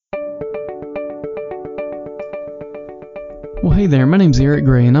Well, hey there, my name's Eric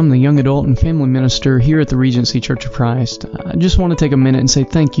Gray, and I'm the Young Adult and Family Minister here at the Regency Church of Christ. I just want to take a minute and say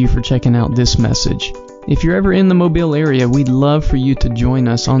thank you for checking out this message. If you're ever in the Mobile area, we'd love for you to join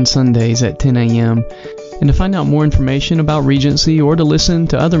us on Sundays at 10 a.m. And to find out more information about Regency or to listen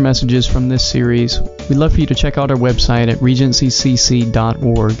to other messages from this series, we'd love for you to check out our website at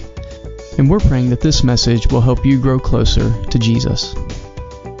regencycc.org. And we're praying that this message will help you grow closer to Jesus.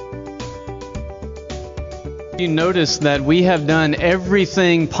 You notice that we have done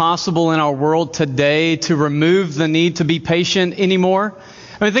everything possible in our world today to remove the need to be patient anymore.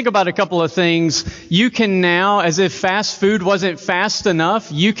 I mean, think about a couple of things. You can now, as if fast food wasn't fast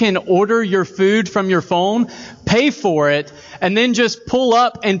enough, you can order your food from your phone, pay for it, and then just pull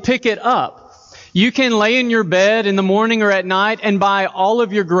up and pick it up. You can lay in your bed in the morning or at night and buy all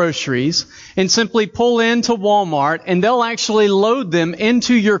of your groceries and simply pull into Walmart and they'll actually load them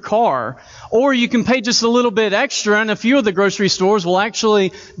into your car. Or you can pay just a little bit extra and a few of the grocery stores will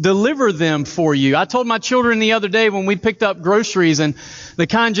actually deliver them for you. I told my children the other day when we picked up groceries and the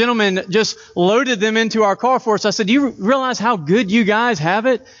kind gentleman just loaded them into our car for us. I said, do you realize how good you guys have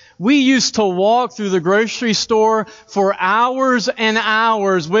it? We used to walk through the grocery store for hours and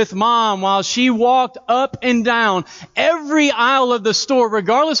hours with Mom while she walked up and down every aisle of the store,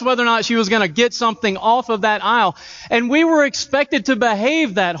 regardless of whether or not she was going to get something off of that aisle. And we were expected to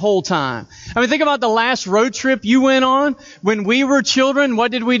behave that whole time. I mean, think about the last road trip you went on. When we were children,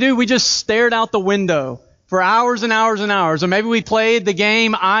 what did we do? We just stared out the window for hours and hours and hours. Or maybe we played the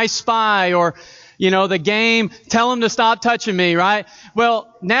game I Spy or the game, tell them to stop touching me, right?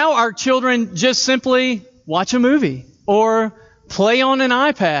 Well, now our children just simply watch a movie or play on an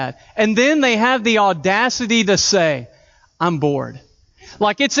iPad. And then they have the audacity to say, I'm bored.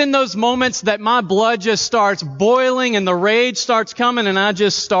 Like it's in those moments that my blood just starts boiling and the rage starts coming and I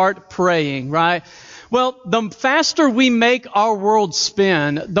just start praying, right? Well, the faster we make our world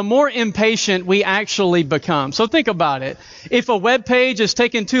spin, the more impatient we actually become. So think about it. If a web page is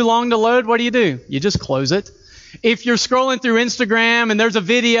taking too long to load, what do? You just close it. If you're scrolling through Instagram and there's a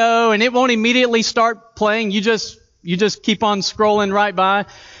video and it won't immediately start playing, you just keep on scrolling right by.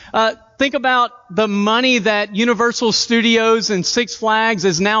 Think about the money that Universal Studios and Six Flags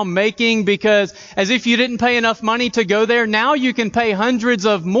is now making because as if you didn't pay enough money to go there, now you can pay hundreds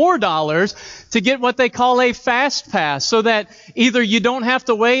of more dollars to get what they call a fast pass so that either you don't have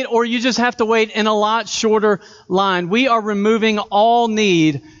to wait or you just have to wait in a lot shorter line. We are removing all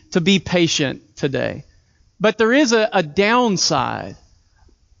need to be patient today. But there is a downside.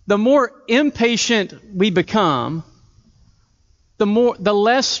 The more impatient we become, the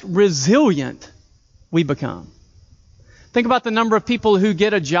less resilient we become. Think about the number of people who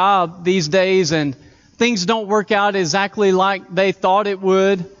get a job these days and things don't work out exactly like they thought it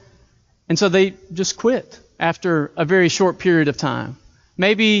would. And so they just quit after a very short period of time.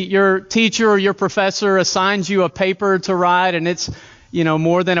 Maybe your teacher or your professor assigns you a paper to write and it's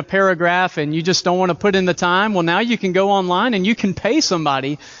more than a paragraph and you just don't want to put in the time. Well, now you can go online and you can pay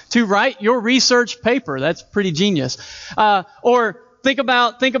somebody to write your research paper. That's pretty genius. Or think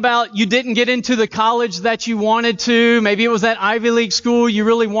about you didn't get into the college that you wanted to. Maybe it was that Ivy League school you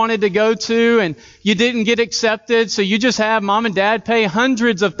really wanted to go to and you didn't get accepted. So you just have mom and dad pay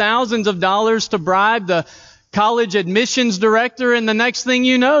hundreds of thousands of dollars to bribe the college admissions director. And the next thing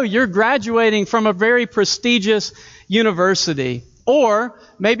you know, you're graduating from a very prestigious university. Or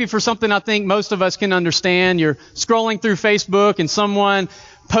maybe for something I think most of us can understand, you're scrolling through Facebook and someone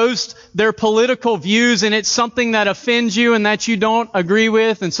posts their political views and it's something that offends you and that you don't agree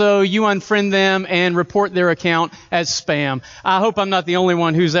with, and so you unfriend them and report their account as spam. I hope I'm not the only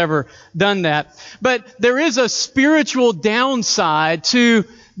one who's ever done that. But there is a spiritual downside to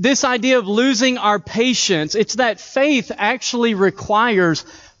this idea of losing our patience. It's that faith actually requires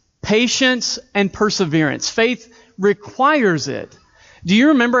patience and perseverance. Faith requires it. Do you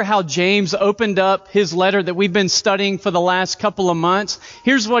remember how James opened up his letter that we've been studying for the last couple of months?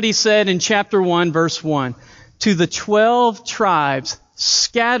 Here's what he said in chapter 1, verse 1. To the 12 tribes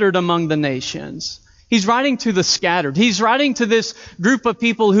scattered among the nations. He's writing to the scattered. He's writing to this group of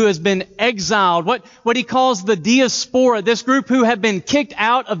people who has been exiled, what he calls the diaspora, this group who have been kicked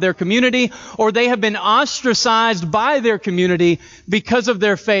out of their community or they have been ostracized by their community because of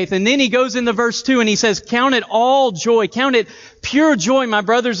their faith. And then he goes into verse 2 and he says, count it all joy, count it pure joy, my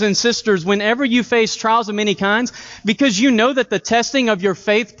brothers and sisters, whenever you face trials of many kinds, because you know that the testing of your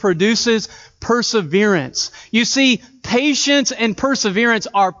faith produces perseverance. You see, patience and perseverance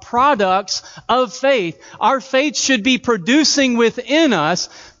are products of faith. Our faith should be producing within us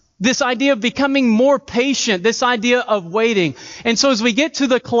this idea of becoming more patient, this idea of waiting. And so as we get to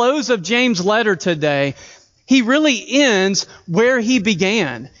the close of James' letter today, he really ends where he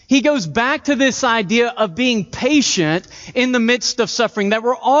began. He goes back to this idea of being patient in the midst of suffering, that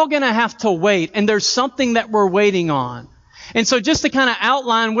we're all going to have to wait, and there's something that we're waiting on. And so just to kind of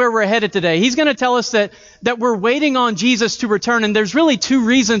outline where we're headed today, he's going to tell us that we're waiting on Jesus to return, and there's really 2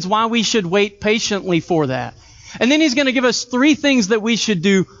 reasons why we should wait patiently for that. And then he's going to give us 3 things that we should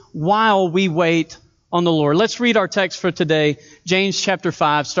do while we wait on the Lord. Let's read our text for today, James chapter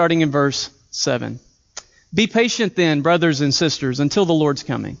 5, starting in verse 7. Be patient then, brothers and sisters, until the Lord's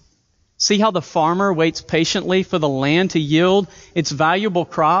coming. See how the farmer waits patiently for the land to yield its valuable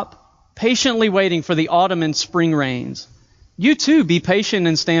crop, patiently waiting for the autumn and spring rains. You too be patient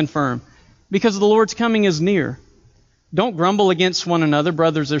and stand firm, because the Lord's coming is near. Don't grumble against one another,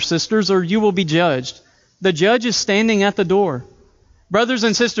 brothers or sisters, or you will be judged. The judge is standing at the door. Brothers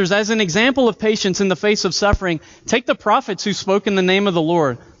and sisters, as an example of patience in the face of suffering, take the prophets who spoke in the name of the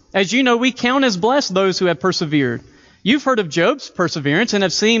Lord. As you know, we count as blessed those who have persevered. You've heard of Job's perseverance and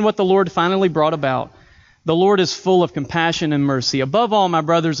have seen what the Lord finally brought about. The Lord is full of compassion and mercy. Above all, my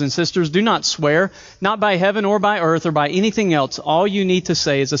brothers and sisters, do not swear, not by heaven or by earth or by anything else. All you need to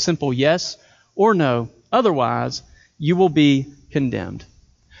say is a simple yes or no. Otherwise, you will be condemned.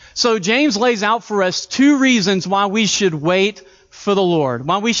 So James lays out for us 2 reasons why we should wait for the Lord,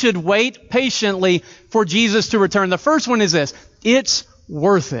 why we should wait patiently for Jesus to return. The first one is this: it's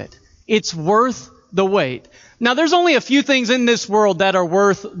worth it. It's worth the wait. Now, there's only a few things in this world that are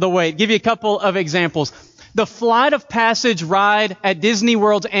worth the wait. Give you a couple of examples. The Flight of Passage ride at Disney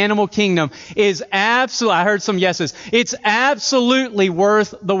World's Animal Kingdom is I heard some yeses. It's absolutely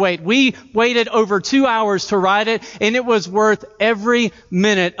worth the wait. We waited over 2 hours to ride it, and it was worth every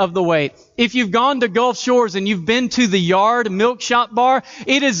minute of the wait. If you've gone to Gulf Shores and you've been to the Yard Milk Shop Bar,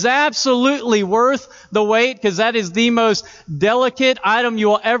 it is absolutely worth the wait, because that is the most delicate item you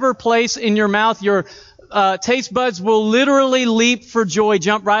will ever place in your mouth. Your taste buds will literally leap for joy,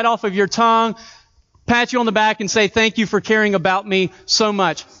 jump right off of your tongue, pat you on the back and say, thank you for caring about me so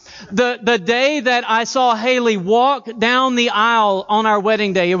much. The day that I saw Haley walk down the aisle on our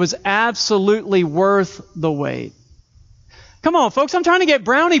wedding day, it was absolutely worth the wait. Come on, folks, I'm trying to get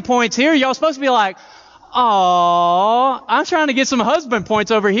brownie points here. Y'all supposed to be like, "Aw, I'm trying to get some husband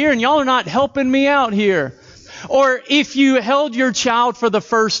points over here, and y'all are not helping me out here." Or if you held your child for the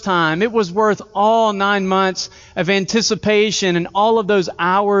first time, it was worth all 9 months of anticipation and all of those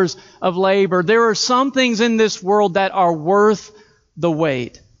hours of labor. There are some things in this world that are worth the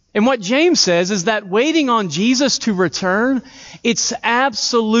wait. And what James says is that waiting on Jesus to return, it's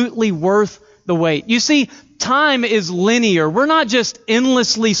absolutely worth the wait. You see, time is linear. We're not just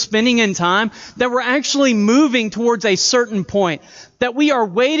endlessly spinning in time, that we're actually moving towards a certain point, that we are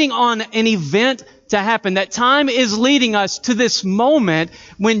waiting on an event to happen, that time is leading us to this moment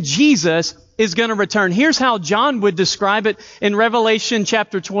when Jesus is going to return. Here's how John would describe it in Revelation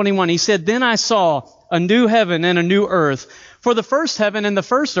chapter 21. He said, "Then I saw a new heaven and a new earth, for the first heaven and the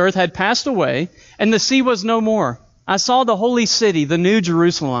first earth had passed away, and the sea was no more. I saw the holy city, the new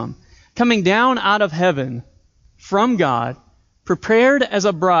Jerusalem, coming down out of heaven from God, prepared as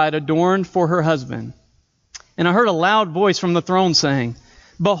a bride adorned for her husband. And I heard a loud voice from the throne saying,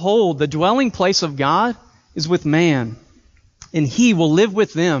 'Behold, the dwelling place of God is with man, and He will live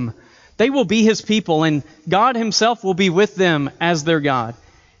with them. They will be His people, and God Himself will be with them as their God.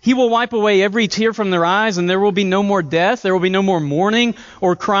 He will wipe away every tear from their eyes, and there will be no more death. There will be no more mourning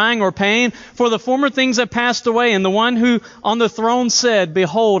or crying or pain, for the former things have passed away.' And the one who on the throne said,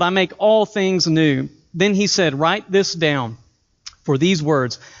 'Behold, I make all things new.' Then He said, 'Write this down, for these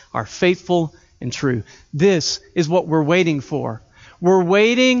words are faithful and true.'" This is what we're waiting for. We're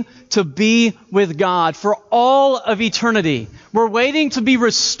waiting to be with God for all of eternity. We're waiting to be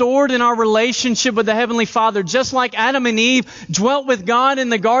restored in our relationship with the Heavenly Father, just like Adam and Eve dwelt with God in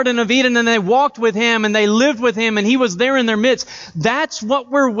the Garden of Eden, and they walked with Him and they lived with Him and He was there in their midst. That's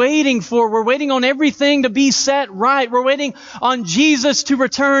what we're waiting for. We're waiting on everything to be set right. We're waiting on Jesus to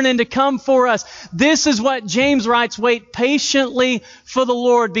return and to come for us. This is what James writes, wait patiently for the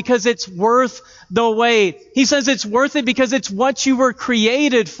Lord, because it's worth the wait. He says it's worth it because it's what you were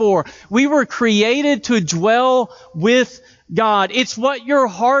created for. We were created to dwell with God. It's what your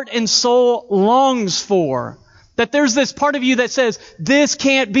heart and soul longs for. That there's this part of you that says, this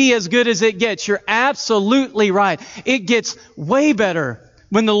can't be as good as it gets. You're absolutely right. It gets way better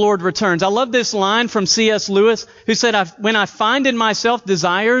when the Lord returns. I love this line from C.S. Lewis, who said, "When I find in myself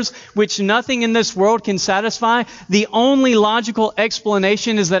desires which nothing in this world can satisfy, the only logical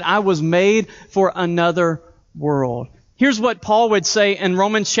explanation is that I was made for another world." Here's what Paul would say in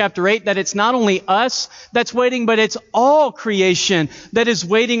Romans chapter 8, that it's not only us that's waiting, but it's all creation that is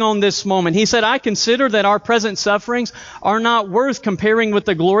waiting on this moment. He said, I consider that our present sufferings are not worth comparing with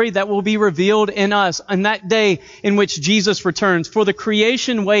the glory that will be revealed in us on that day in which Jesus returns. For the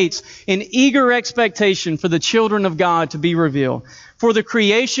creation waits in eager expectation for the children of God to be revealed. For the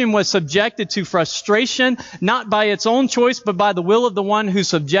creation was subjected to frustration, not by its own choice, but by the will of the one who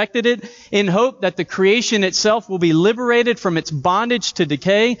subjected it, in hope that the creation itself will be liberated from its bondage to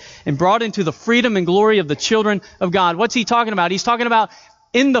decay and brought into the freedom and glory of the children of God. What's he talking about? He's talking about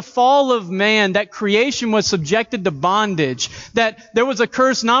in the fall of man, that creation was subjected to bondage, that there was a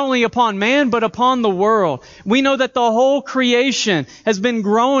curse not only upon man, but upon the world. We know that the whole creation has been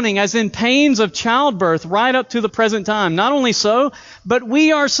groaning as in pains of childbirth right up to the present time. Not only so, but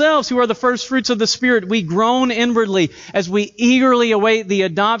we ourselves, who are the first fruits of the Spirit, we groan inwardly as we eagerly await the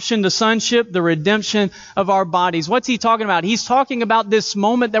adoption to sonship, the redemption of our bodies. What's he talking about? He's talking about this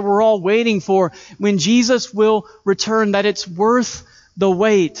moment that we're all waiting for when Jesus will return, that it's worth the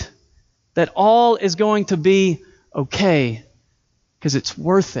wait, that all is going to be okay because it's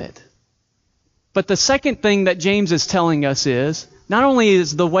worth it. But the second thing that James is telling us is, not only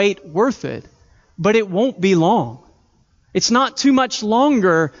is the wait worth it, but it won't be long. It's not too much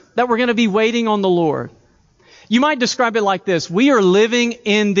longer that we're going to be waiting on the Lord. You might describe it like this. We are living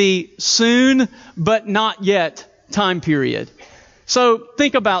in the soon but not yet time period. So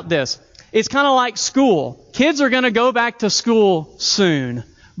think about this. It's kind of like school. Kids are going to go back to school soon,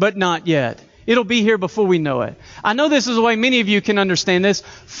 but not yet. It'll be here before we know it. I know this is the way many of you can understand this.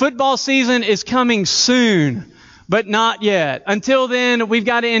 Football season is coming soon, but not yet. Until then, we've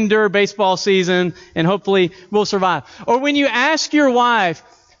got to endure baseball season, and hopefully we'll survive. Or when you ask your wife,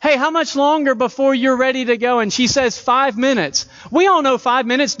 hey, how much longer before you're ready to go? And she says 5 minutes. We all know 5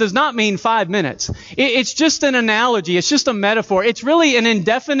 minutes does not mean 5 minutes. It's just an analogy. It's just a metaphor. It's really an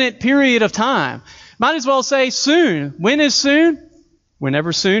indefinite period of time. Might as well say soon. When is soon?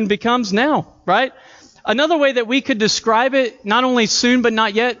 Whenever soon becomes now, right? Another way that we could describe it, not only soon but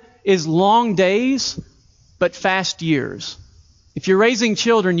not yet, is long days but fast years. If you're raising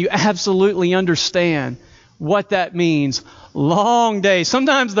children, you absolutely understand what that means. Long days.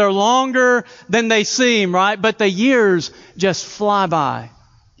 Sometimes they're longer than they seem, right? But the years just fly by.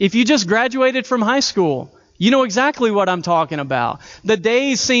 If you just graduated from high school, you know exactly what I'm talking about. The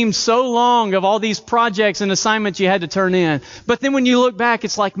days seem so long of all these projects and assignments you had to turn in. But then when you look back,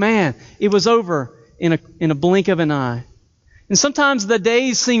 it's like, man, it was over in a blink of an eye. And sometimes the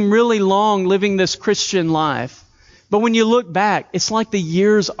days seem really long living this Christian life. But when you look back, it's like the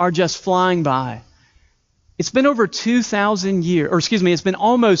years are just flying by. It's been over 2,000 years, it's been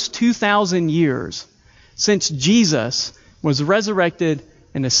almost 2,000 years since Jesus was resurrected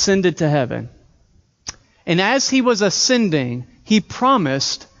and ascended to heaven. And as he was ascending, he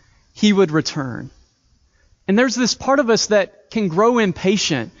promised he would return. And there's this part of us that can grow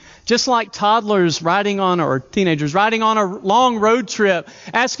impatient, just like toddlers or teenagers riding on a long road trip,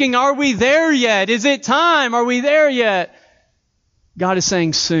 asking, are we there yet? Is it time? Are we there yet? God is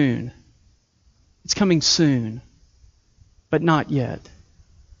saying soon. It's coming soon, but not yet.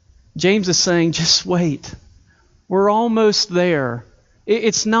 James is saying, just wait. We're almost there.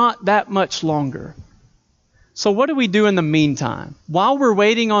 It's not that much longer. So what do we do in the meantime? While we're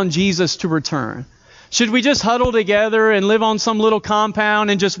waiting on Jesus to return, should we just huddle together and live on some little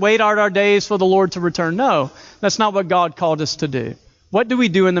compound and just wait out our days for the Lord to return? No, that's not what God called us to do. What do we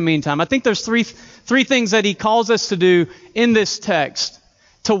do in the meantime? I think there's three things that he calls us to do in this text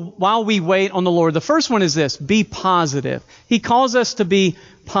while we wait on the Lord. The first one is this: be positive. He calls us to be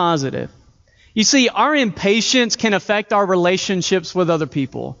positive. You see, our impatience can affect our relationships with other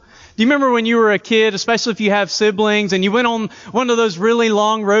people. Do you remember when you were a kid, especially if you have siblings, and you went on one of those really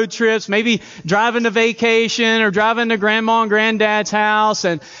long road trips, maybe driving to vacation or driving to grandma and granddad's house,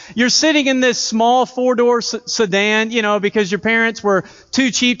 and you're sitting in this small 4-door sedan, because your parents were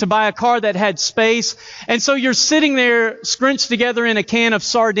too cheap to buy a car that had space. And so you're sitting there scrunched together in a can of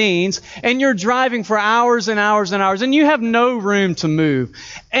sardines, and you're driving for hours and hours and hours, and you have no room to move.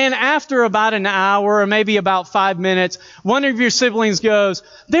 And after about an hour or maybe about 5 minutes, one of your siblings goes,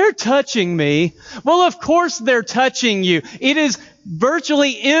 "They're touching me." Well, of course they're touching you. It is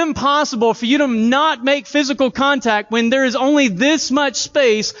virtually impossible for you to not make physical contact when there is only this much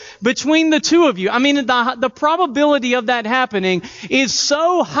space between the two of you. I mean, the probability of that happening is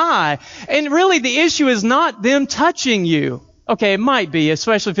so high. And really the issue is not them touching you. Okay, it might be,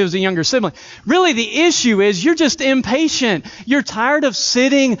 especially if it was a younger sibling. Really, the issue is you're just impatient. You're tired of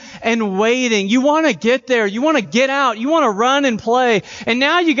sitting and waiting. You want to get there. You want to get out. You want to run and play. And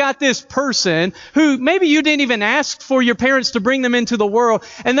now you got this person who maybe you didn't even ask for your parents to bring them into the world,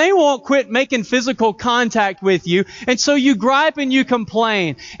 and they won't quit making physical contact with you. And so you gripe and you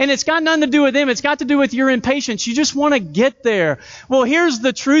complain. And it's got nothing to do with them. It's got to do with your impatience. You just want to get there. Well, here's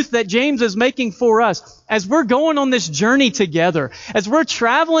the truth that James is making for us. As we're going on this journey together, as we're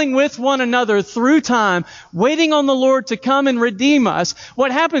traveling with one another through time, waiting on the Lord to come and redeem us,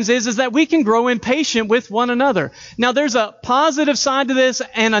 what happens is that we can grow impatient with one another. Now, there's a positive side to this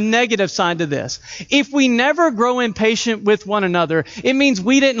and a negative side to this. If we never grow impatient with one another, it means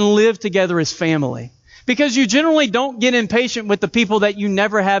we didn't live together as family. Because you generally don't get impatient with the people that you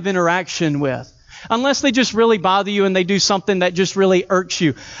never have interaction with. Unless they just really bother you and they do something that just really irks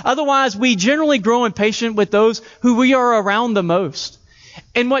you. Otherwise, we generally grow impatient with those who we are around the most.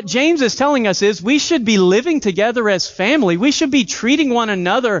 And what James is telling us is we should be living together as family. We should be treating one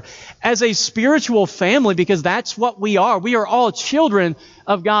another as a spiritual family because that's what we are. We are all children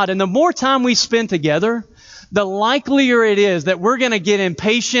of God. And the more time we spend together, the likelier it is that we're going to get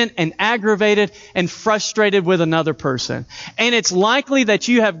impatient and aggravated and frustrated with another person. And it's likely that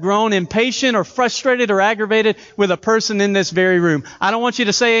you have grown impatient or frustrated or aggravated with a person in this very room. I don't want you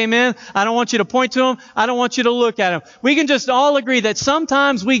to say amen. I don't want you to point to them. I don't want you to look at them. We can just all agree that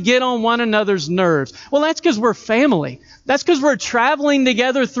sometimes we get on one another's nerves. Well, that's because we're family. That's because we're traveling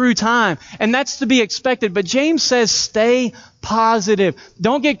together through time. And that's to be expected. But James says stay positive.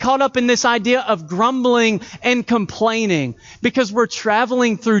 Don't get caught up in this idea of grumbling and complaining because we're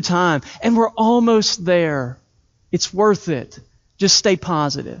traveling through time and we're almost there. It's worth it. Just stay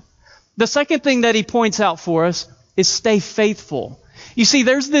positive. The second thing that he points out for us is stay faithful. You see,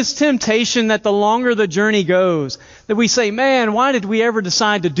 there's this temptation that the longer the journey goes, that we say, man, why did we ever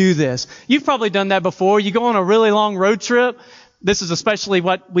decide to do this? You've probably done that before. You go on a really long road trip. This is especially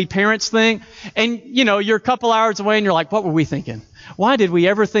what we parents think. And, you're a couple hours away and you're like, what were we thinking? Why did we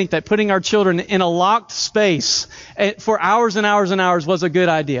ever think that putting our children in a locked space for hours and hours and hours was a good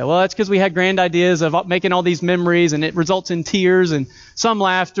idea? Well, that's because we had grand ideas of making all these memories, and it results in tears and some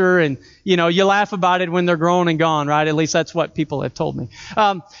laughter. And, you laugh about it when they're grown and gone, right? At least that's what people have told me.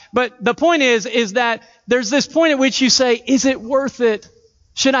 But the point is that there's this point at which you say, is it worth it?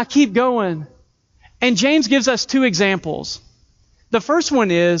 Should I keep going? And James gives us two examples. The first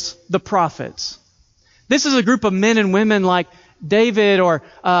one is the prophets. This is a group of men and women like David or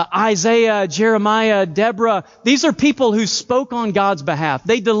Isaiah, Jeremiah, Deborah. These are people who spoke on God's behalf.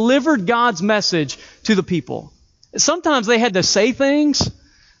 They delivered God's message to the people. Sometimes they had to say things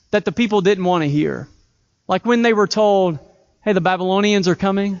that the people didn't want to hear. Like when they were told, hey, the Babylonians are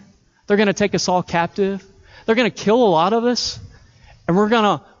coming. They're going to take us all captive. They're going to kill a lot of us. And we're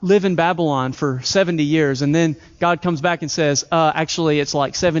going to live in Babylon for 70 years. And then God comes back and says, actually, it's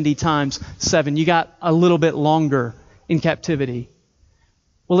like 70 times 7. You got a little bit longer in captivity.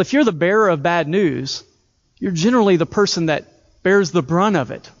 Well, if you're the bearer of bad news, you're generally the person that bears the brunt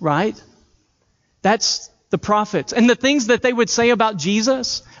of it, right? That's the prophets. And the things that they would say about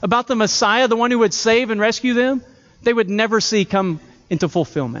Jesus, about the Messiah, the one who would save and rescue them, they would never see come into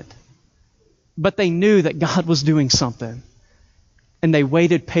fulfillment. But they knew that God was doing something. And they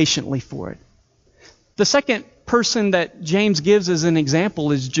waited patiently for it. The second person that James gives as an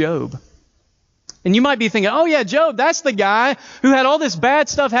example is Job. And you might be thinking, oh yeah, Job, that's the guy who had all this bad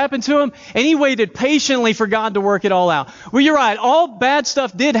stuff happen to him, and he waited patiently for God to work it all out. Well, you're right. All bad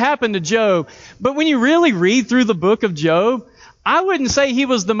stuff did happen to Job. But when you really read through the book of Job, I wouldn't say he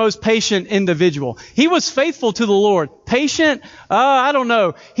was the most patient individual. He was faithful to the Lord. Patient? I don't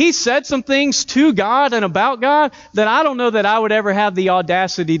know. He said some things to God and about God that I don't know that I would ever have the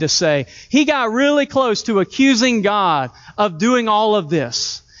audacity to say. He got really close to accusing God of doing all of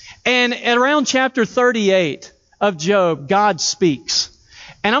this. And at around chapter 38 of Job, God speaks.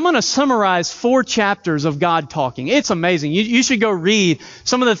 And I'm going to summarize 4 chapters of God talking. It's amazing. You should go read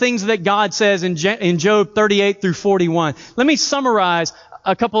some of the things that God says in Job 38 through 41. Let me summarize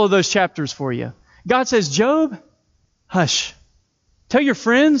a couple of those chapters for you. God says, Job, hush. Tell your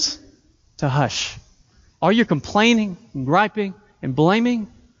friends to hush. All your complaining and griping and blaming,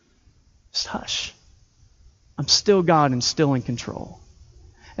 just hush. I'm still God and still in control.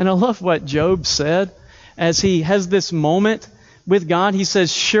 And I love what Job said as he has this moment with God. He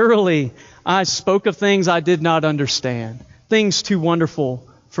says, surely I spoke of things I did not understand, things too wonderful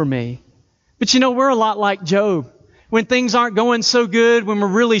for me. But we're a lot like Job. When things aren't going so good, when we're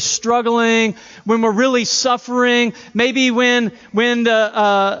really struggling, when we're really suffering, maybe when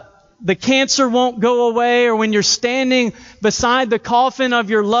the cancer won't go away, or when you're standing beside the coffin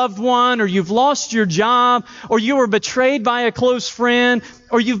of your loved one, or you've lost your job, or you were betrayed by a close friend,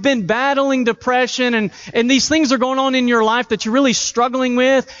 or you've been battling depression, and these things are going on in your life that you're really struggling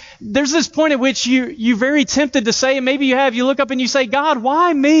with, there's this point at which you're very tempted to say, and maybe you look up and you say, God,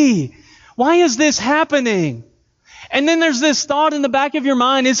 why me? Why is this happening? And then there's this thought in the back of your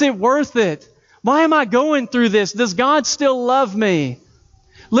mind, is it worth it? Why am I going through this? Does God still love me?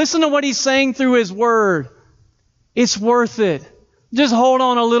 Listen to what He's saying through His Word. It's worth it. Just hold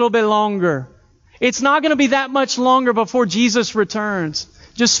on a little bit longer. It's not going to be that much longer before Jesus returns.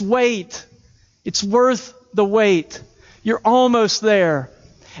 Just wait. It's worth the wait. You're almost there.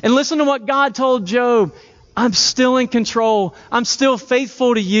 And listen to what God told Job. I'm still in control. I'm still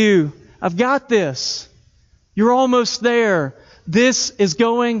faithful to you. I've got this. You're almost there. This is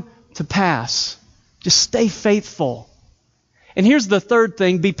going to pass. Just stay faithful. And here's the third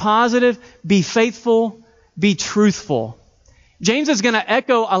thing. Be positive, be faithful, be truthful. James is going to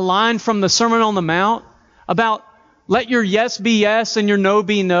echo a line from the Sermon on the Mount about let your yes be yes and your no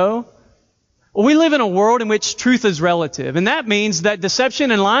be no. Well, we live in a world in which truth is relative. And that means that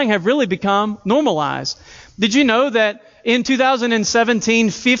deception and lying have really become normalized. Did you know that in 2017,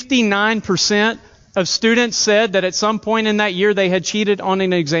 59% of students said that at some point in that year they had cheated on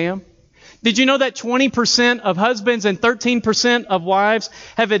an exam? Did you know that 20% of husbands and 13% of wives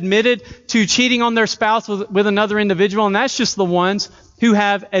have admitted to cheating on their spouse with another individual? And that's just the ones who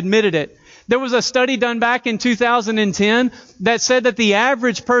have admitted it. There was a study done back in 2010 that said that the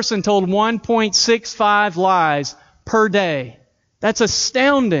average person told 1.65 lies per day. That's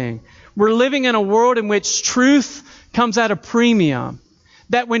astounding. We're living in a world in which truth comes at a premium.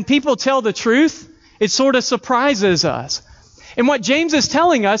 That when people tell the truth, it sort of surprises us. And what James is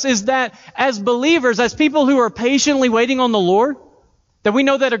telling us is that as believers, as people who are patiently waiting on the Lord, that we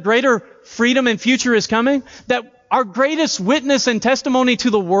know that a greater freedom and future is coming, that our greatest witness and testimony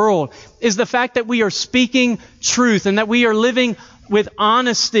to the world is the fact that we are speaking truth and that we are living with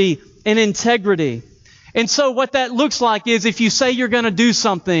honesty and integrity. And so what that looks like is if you say you're going to do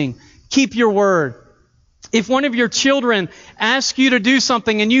something, keep your word. If one of your children asks you to do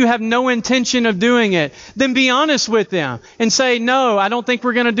something and you have no intention of doing it, then be honest with them and say, no, I don't think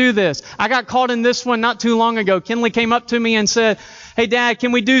we're going to do this. I got caught in this one not too long ago. Kinley came up to me and said, hey, Dad,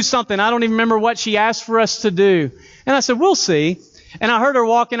 can we do something? I don't even remember what she asked for us to do. And I said, we'll see. And I heard her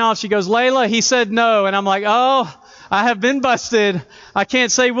walking off. She goes, Layla, he said no. And I'm like, oh, I have been busted. I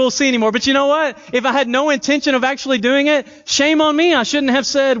can't say we'll see anymore. But you know what? If I had no intention of actually doing it, shame on me. I shouldn't have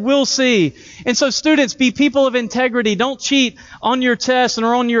said we'll see. And so students, be people of integrity. Don't cheat on your tests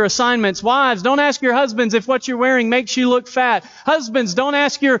or on your assignments. Wives, don't ask your husbands if what you're wearing makes you look fat. Husbands, don't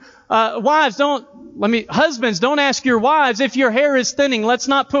ask your Husbands, don't ask your wives if your hair is thinning. Let's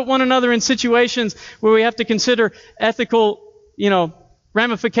not put one another in situations where we have to consider ethical,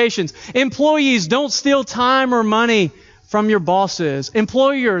 ramifications. Employees, don't steal time or money from your bosses.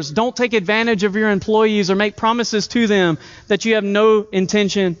 Employers, don't take advantage of your employees or make promises to them that you have no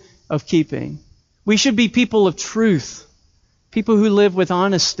intention of keeping. We should be people of truth, people who live with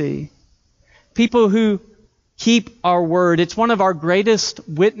honesty, people who keep our word. It's one of our greatest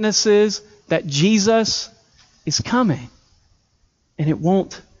witnesses that Jesus is coming, and it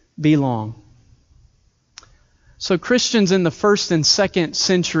won't be long. So Christians in the 1st and 2nd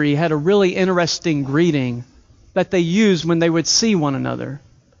century had a really interesting greeting that they used when they would see one another.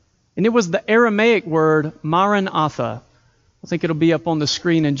 And it was the Aramaic word Maranatha. I think it'll be up on the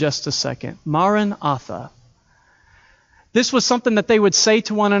screen in just a second. Maranatha. This was something that they would say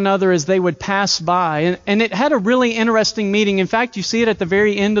to one another as they would pass by. And it had a really interesting meaning. In fact, you see it at the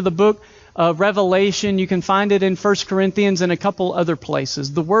very end of the book of Revelation. You can find it in 1 Corinthians and a couple other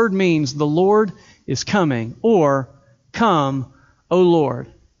places. The word means the Lord is coming, or come, O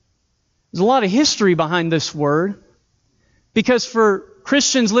Lord. There's a lot of history behind this word, because for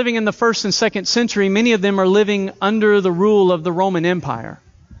Christians living in the 1st and 2nd century, many of them are living under the rule of the Roman Empire.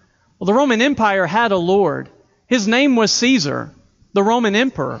 Well, the Roman Empire had a Lord. His name was Caesar, the Roman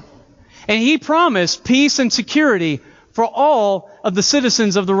emperor. And he promised peace and security for all of the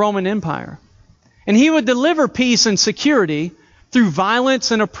citizens of the Roman Empire. And he would deliver peace and security through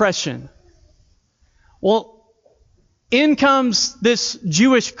violence and oppression. Well, in comes this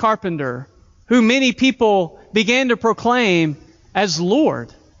Jewish carpenter who many people began to proclaim as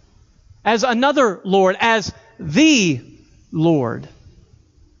Lord, as another Lord, as the Lord.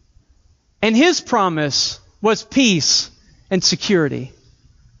 And his promise was peace and security.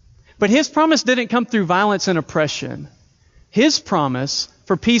 But his promise didn't come through violence and oppression. His promise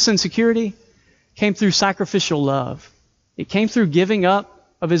for peace and security came through sacrificial love. It came through giving up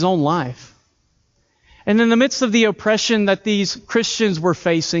of his own life. And in the midst of the oppression that these Christians were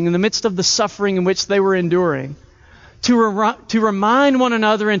facing, in the midst of the suffering in which they were enduring, to remind one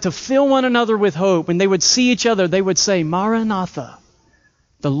another and to fill one another with hope, when they would see each other, they would say, Maranatha,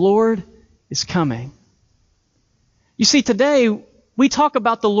 the Lord is coming. You see, today we talk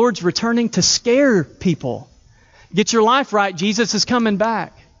about the Lord's returning to scare people. Get your life right, Jesus is coming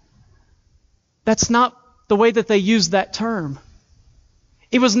back. That's not the way that they use that term.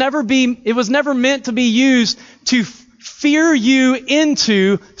 It was never meant to be used to fear you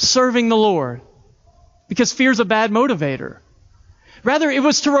into serving the Lord, because fear is a bad motivator. Rather, it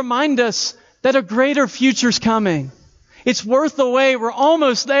was to remind us that a greater future's coming. It's worth the wait. We're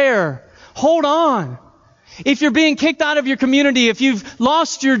almost there. Hold on. If you're being kicked out of your community, if you've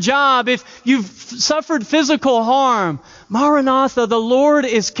lost your job, if you've suffered physical harm, Maranatha, the Lord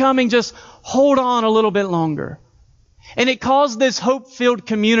is coming. Just hold on a little bit longer. And it caused this hope-filled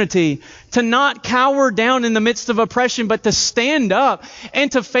community to not cower down in the midst of oppression, but to stand up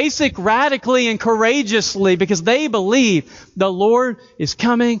and to face it radically and courageously, because they believe the Lord is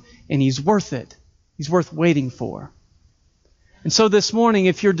coming and He's worth it. He's worth waiting for. And so this morning,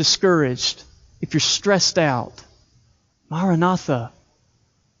 if you're discouraged, if you're stressed out, Maranatha.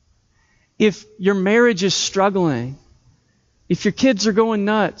 If your marriage is struggling, if your kids are going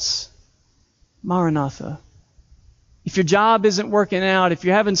nuts, Maranatha. If your job isn't working out, if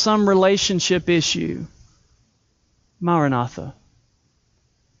you're having some relationship issue, Maranatha.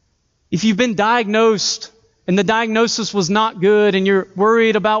 If you've been diagnosed and the diagnosis was not good and you're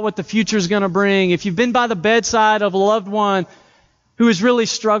worried about what the future is going to bring, if you've been by the bedside of a loved one who is really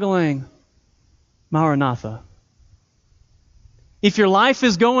struggling, Maranatha. If your life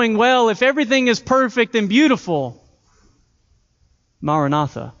is going well, if everything is perfect and beautiful,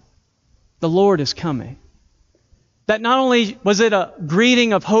 Maranatha. The Lord is coming. That not only was it a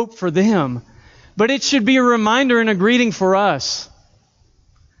greeting of hope for them, but it should be a reminder and a greeting for us.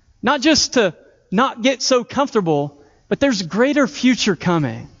 Not just to not get so comfortable, but there's a greater future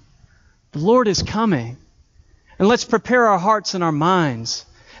coming. The Lord is coming. And let's prepare our hearts and our minds.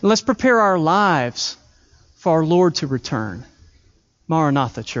 And let's prepare our lives for our Lord to return.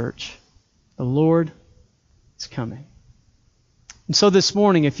 Maranatha, church. The Lord is coming. And so this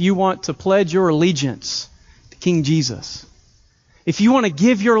morning, if you want to pledge your allegiance to King Jesus, if you want to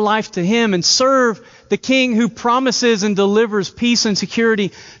give your life to Him and serve the King who promises and delivers peace and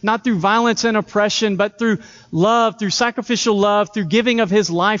security, not through violence and oppression, but through love, through sacrificial love, through giving of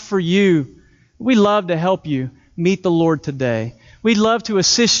His life for you, we'd love to help you meet the Lord today. We'd love to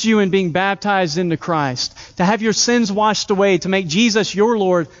assist you in being baptized into Christ, to have your sins washed away, to make Jesus your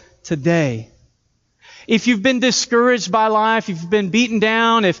Lord today. If you've been discouraged by life, if you've been beaten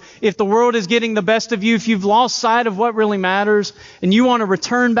down, if the world is getting the best of you, if you've lost sight of what really matters, and you want to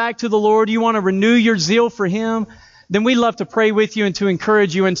return back to the Lord, you want to renew your zeal for Him, then we'd love to pray with you and to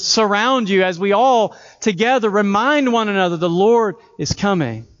encourage you and surround you as we all together remind one another the Lord is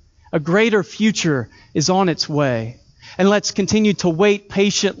coming. A greater future is on its way. And let's continue to wait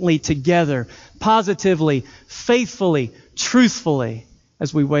patiently together, positively, faithfully, truthfully,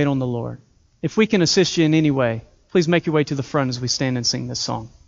 as we wait on the Lord. If we can assist you in any way, please make your way to the front as we stand and sing this song.